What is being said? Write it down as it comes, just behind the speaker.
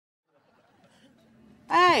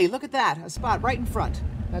Hey, look at that. A spot right in front.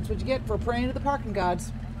 That's what you get for praying to the parking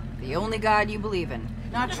gods. The only god you believe in.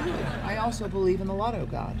 Not true. I also believe in the lotto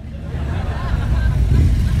god.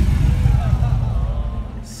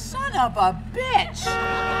 Son of a bitch!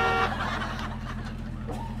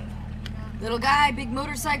 Little guy, big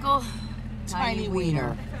motorcycle, Tiny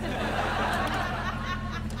wiener.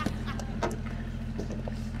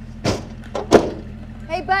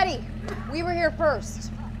 Hey, buddy, we were here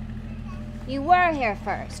first. You were here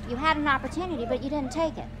first. You had an opportunity, but you didn't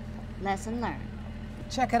take it. Lesson learned.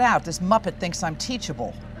 Check it out. This Muppet thinks I'm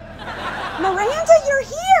teachable. Miranda, you're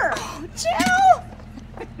here! Oh,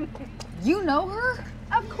 Jill! You know her?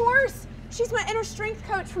 Of course. She's my inner strength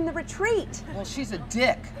coach from the retreat. Well, she's a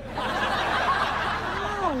dick.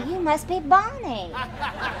 Oh, you must be Bonnie.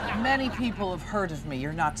 Many people have heard of me.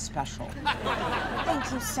 You're not special.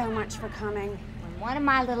 Thank you so much for coming. When one of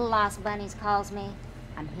my little lost bunnies calls me,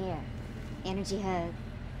 I'm here. Energy hug.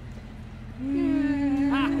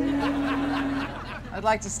 I'd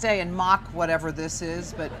like to stay and mock whatever this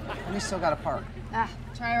is, but we still gotta park.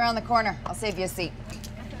 Try around the corner. I'll save you a seat.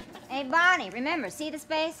 Hey, Bonnie, remember, see the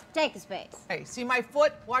space? Take the space. Hey, see my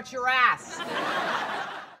foot? Watch your ass.